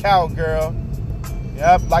 Reverse cowgirl.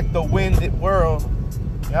 Yep, like the wind it whirl.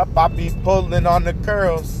 Yep, I be pulling on the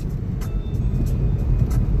curls.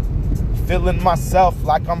 Feeling myself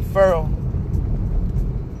like I'm Furl.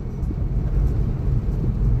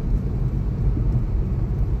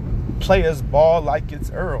 Players ball like it's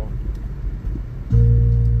Earl.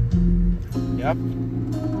 Yep,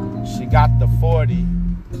 she got the 40.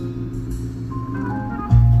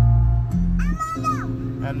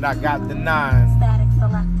 And I got the 9. Static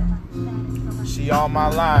selector. She on my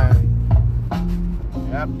line.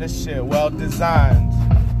 Yep, this shit well designed.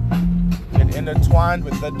 Get intertwined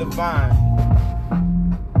with the divine.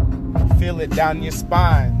 Feel it down your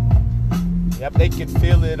spine. Yep, they can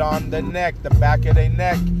feel it on the neck, the back of their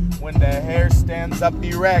neck, when the hair stands up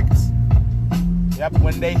erect. Yep,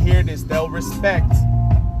 when they hear this, they'll respect.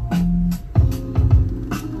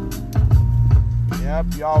 Yep,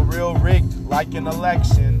 y'all real rigged like an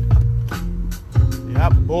election.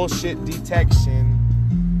 Yep, bullshit detection.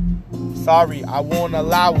 Sorry, I won't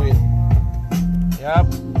allow it. Yep,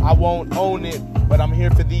 I won't own it, but I'm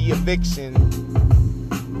here for the eviction.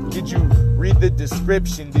 Did you read the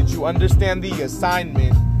description? Did you understand the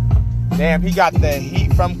assignment? Damn, he got the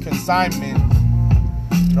heat from consignment.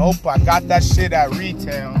 Nope, I got that shit at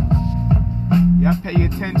retail. Yep, pay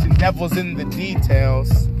attention, devil's in the details.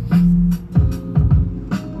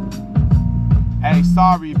 Hey,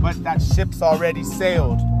 sorry, but that ship's already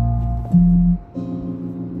sailed.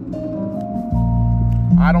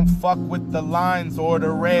 I don't fuck with the lines or the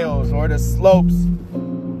rails or the slopes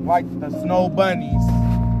like the snow bunnies.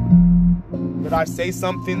 Did I say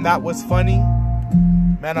something that was funny?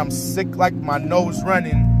 Man, I'm sick like my nose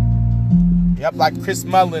running. Yep, like Chris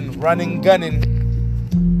Mullin, running, gunning.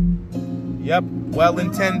 Yep, well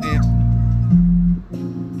intended.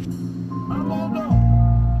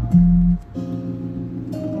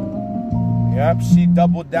 Yep, she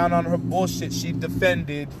doubled down on her bullshit, she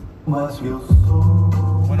defended.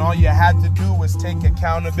 When all you had to do was take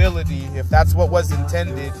accountability, if that's what was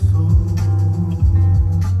intended.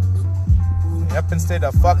 Yep, instead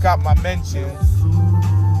of fuck out my mentions.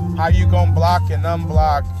 How you gon' block and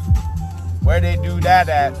unblock? Where they do that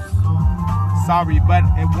at? Sorry, but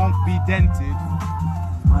it won't be dented.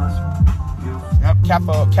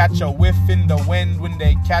 Yep, catch a whiff in the wind when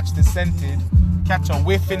they catch the scented. Catch a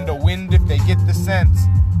whiff in the wind if they get the scent.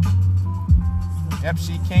 Yep,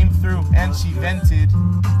 she came through and she vented.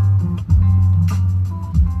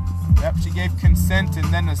 Yep, she gave consent and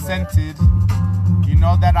then assented. You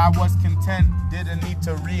know that I was content, didn't need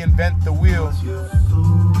to reinvent the wheel.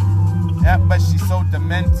 Yep, but she's so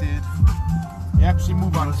demented. Yep, she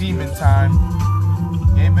moved on demon time.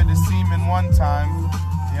 Gave it a semen one time.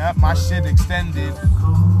 Yep, my shit extended.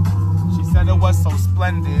 She said it was so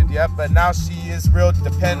splendid. Yep, but now she is real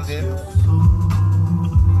dependent.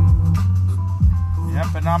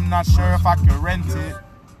 Yep, and I'm not sure if I can rent it.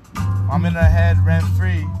 I'm in her head rent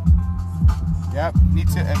free. Yep, need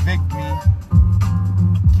to evict me.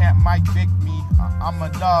 Can't Mike Vick me. I'm a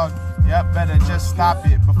dog. Yep, better just stop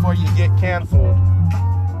it before you get canceled.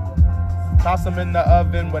 Toss them in the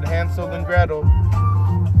oven with Hansel and Gretel.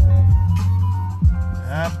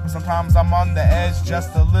 Yep, sometimes I'm on the edge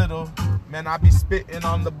just a little. Man, I be spitting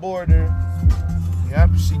on the border. Yep,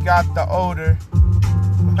 she got the odor.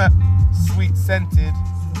 Sweet scented.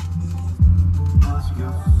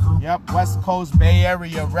 Yep, West Coast Bay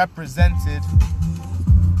Area represented.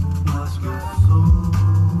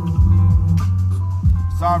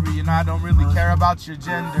 Sorry, you know, I don't really care about your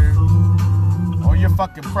gender or your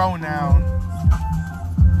fucking pronoun.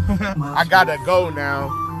 I gotta go now.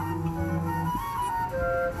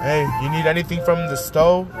 Hey, you need anything from the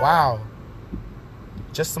stove? Wow.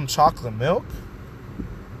 Just some chocolate milk?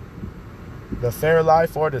 The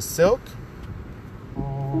Fairlife or the Silk?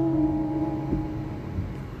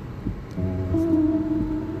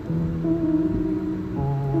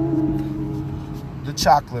 The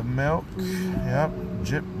chocolate milk. Yep.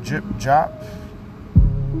 Drip, drip, drop.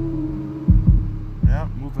 Yep.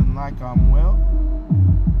 Moving like I'm Will.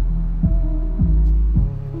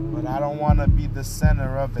 But I don't want to be the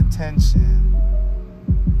center of attention.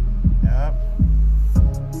 Yep.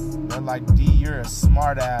 They're like, D, you're a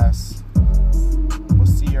smart ass. We'll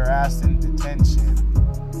see your ass in detention.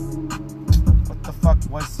 What the fuck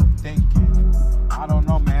was he thinking? I don't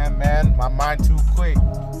know, man. My mind too quick.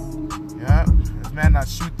 Yep. Man, I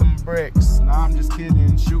shoot them bricks. Nah, I'm just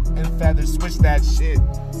kidding. Shooting feathers, switch that shit.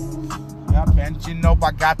 Yep, and you know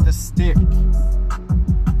I got the stick.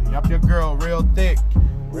 Yep, your girl real thick.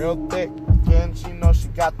 Real thick. And she know she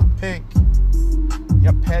got the pink.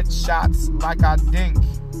 Yep, headshots like I dink.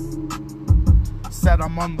 Said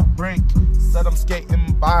I'm on the brink. Said I'm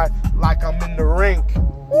skating by like I'm in the rink.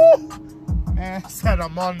 Woo! Man, said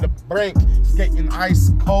I'm on the brink. Skating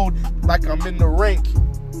ice cold like I'm in the rink.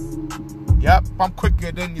 Yep, I'm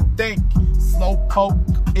quicker than you think. Slow poke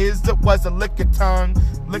was a lick of tongue.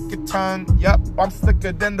 Yep, I'm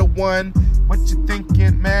slicker than the one. What you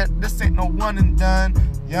thinking, man? This ain't no one and done.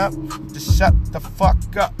 Yep, just shut the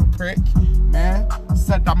fuck up, prick. Man,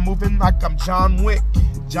 said I'm moving like I'm John Wick.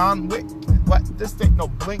 John Wick, what? This ain't no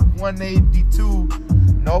Blink 182.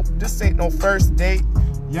 Nope, this ain't no first date.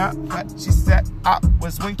 Yep, but she said I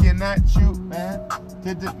was winking at you, man.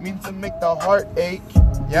 Didn't mean to make the heart ache.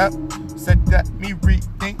 Yep, said let me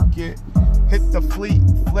rethink it. Hit the fleet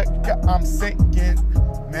flicker, I'm sinking,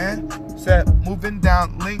 man. Said moving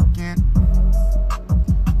down Lincoln.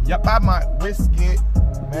 Yep, I might whisk it,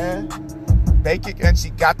 man. Bake it and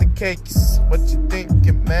she got the cakes. What you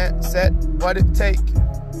thinking, man? Said what it take.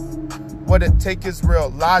 What it take is real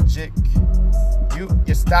logic.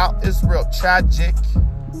 Your style is real tragic.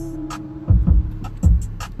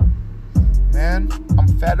 Man, I'm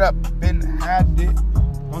fed up, been had it.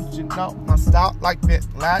 Don't you know my style like Bin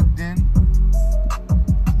Laden?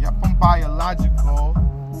 Yep, I'm biological.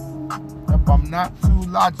 Yep, I'm not too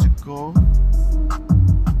logical.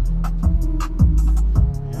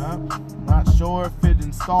 Yep, not sure if it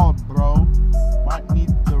installed, bro. Might need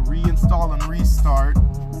to reinstall and restart.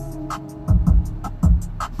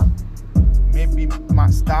 Maybe my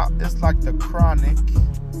style is like the Chronic.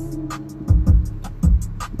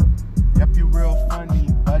 Yep, you real funny,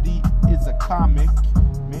 buddy is a comic.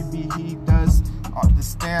 Maybe he does the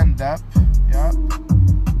stand-up. Yep,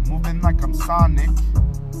 moving like I'm Sonic.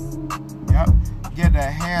 Yep, get a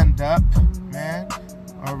hand up, man,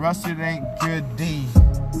 or else it ain't good D.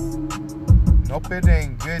 Nope, it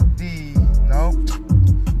ain't good D. Nope,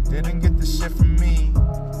 didn't get the shit from me.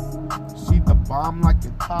 She the bomb like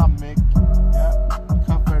atomic. Yep,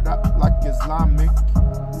 covered up like Islamic.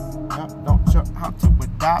 Yep, don't show how to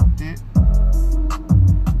adopt it.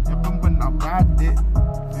 Yep, and when I ride it,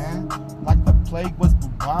 man, like the plague was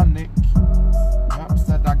bubonic. Yep,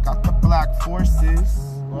 said I got the black forces.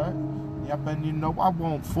 What? Yep, and you know I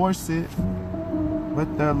won't force it.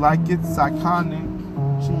 But they're like it's iconic.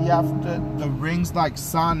 She after the rings like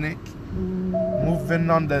Sonic. Moving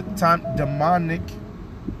on the time demonic.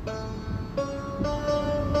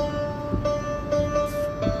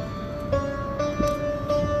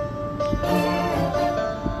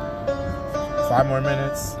 5 more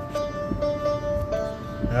minutes.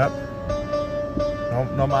 Yep.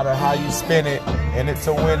 No matter how you spin it, in it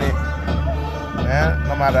to win it. Man,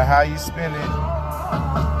 no matter how you spin it.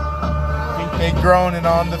 Think they groaning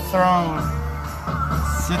on the throne.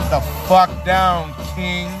 Sit the fuck down,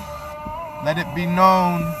 king. Let it be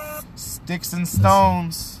known. Sticks and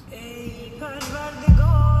stones. It's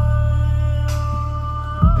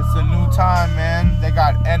a new time, man. They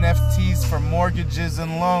got NFTs for mortgages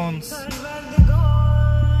and loans.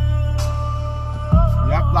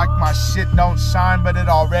 Yep, like my shit don't shine, but it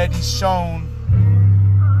already shone.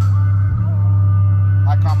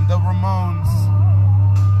 Like I'm the Ramones.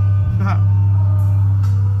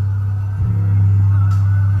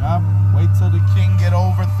 Yep, wait till the king get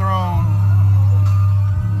overthrown.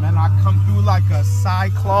 Man, I come through like a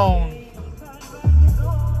cyclone.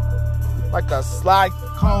 like a slide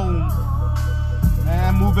cone.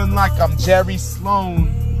 Man, moving like I'm Jerry Sloan.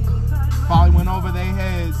 Probably went over their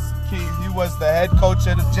heads. He was the head coach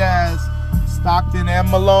of the Jazz, Stockton and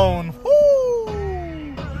Malone. Woo!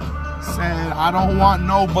 Said, I don't want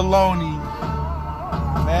no baloney.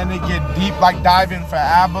 Man, they get deep like diving for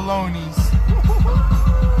abalones.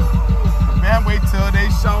 Man, wait till they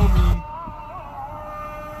show me.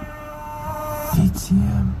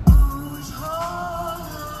 DTM.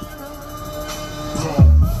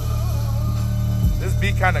 This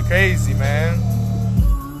beat kind of crazy, man.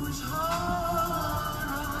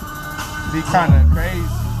 Be kind of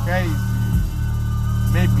crazy.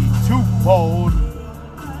 Maybe too bold.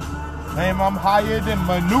 Claim I'm higher than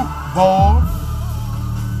Manute Bold.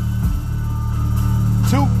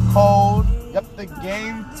 Too cold. Yep, the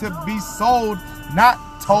game to be sold, not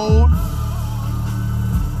told.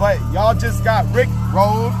 But y'all just got Rick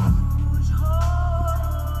rolled.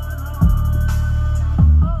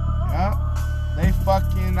 Yeah, they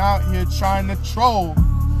fucking out here trying to troll.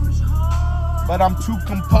 But I'm too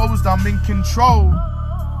composed, I'm in control.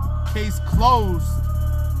 Case closed.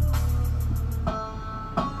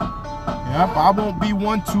 Yep, I won't be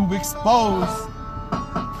one to expose.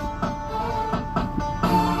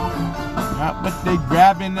 Yep, but they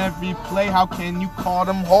grabbing every play, how can you call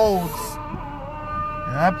them holds?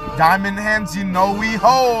 Yep, diamond hands, you know we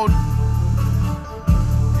hold.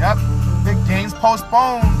 Yep, the game's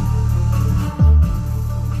postponed.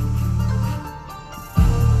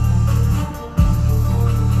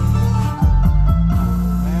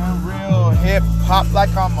 Hip hop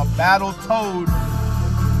like I'm a battle toad.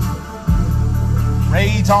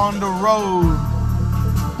 Rage on the road.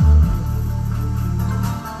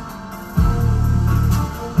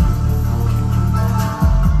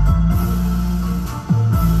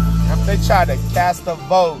 Yep, they try to cast a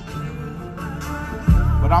vote,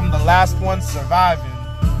 but I'm the last one surviving.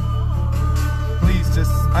 Please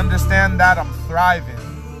just understand that I'm thriving.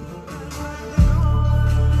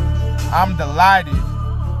 I'm delighted.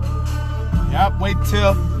 Yep, wait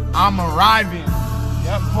till I'm arriving.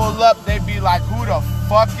 Yep, pull up, they be like, who the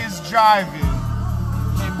fuck is driving?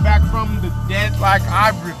 Came back from the dead like I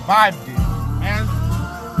revived it, man.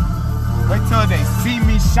 Wait till they see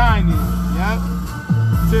me shining, yep.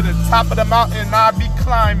 To the top of the mountain I be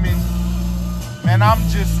climbing. Man, I'm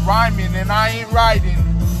just rhyming and I ain't writing,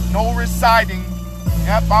 no reciting.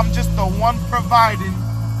 Yep, I'm just the one providing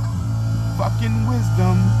fucking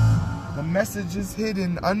wisdom. The message is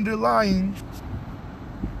hidden, underlying.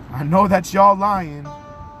 I know that y'all lying.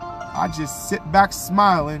 I just sit back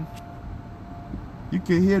smiling. You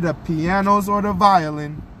can hear the pianos or the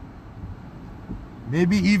violin.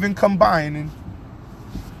 Maybe even combining.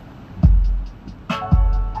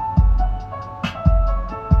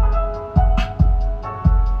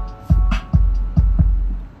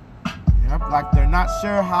 Yep, like they're not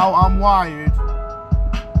sure how I'm wired.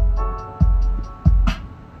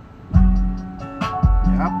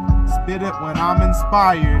 Spit it when I'm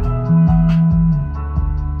inspired.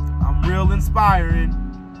 I'm real inspiring.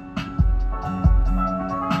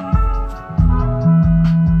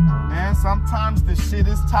 Man, sometimes the shit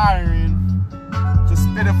is tiring. Just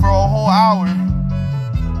spit it for a whole hour.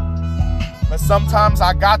 But sometimes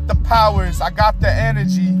I got the powers, I got the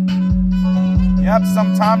energy. Yep,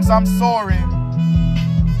 sometimes I'm soaring.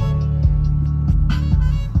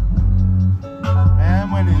 Man,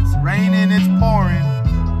 when it's raining, it's pouring.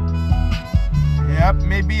 Yep,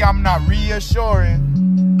 maybe I'm not reassuring.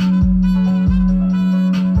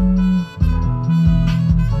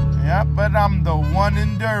 Yep, but I'm the one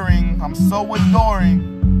enduring. I'm so adoring.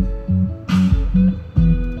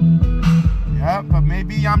 Yep, but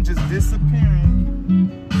maybe I'm just disappearing.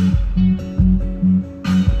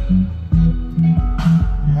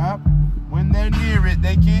 Yep, when they're near it,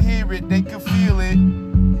 they can hear it, they can feel it.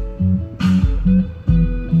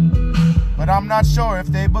 But I'm not sure if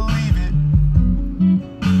they believe it.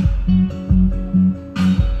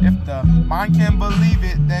 If the mind can believe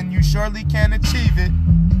it, then you surely can achieve it.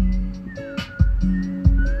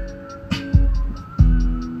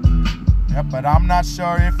 Yep, but I'm not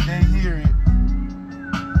sure if they hear it.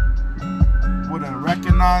 Wouldn't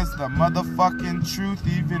recognize the motherfucking truth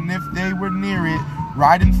even if they were near it.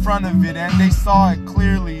 Right in front of it and they saw it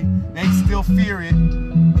clearly. They still fear it.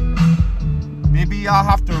 Maybe I'll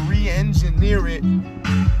have to re-engineer it.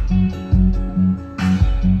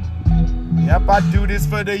 Yep, I do this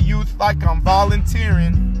for the youth like I'm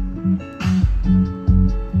volunteering.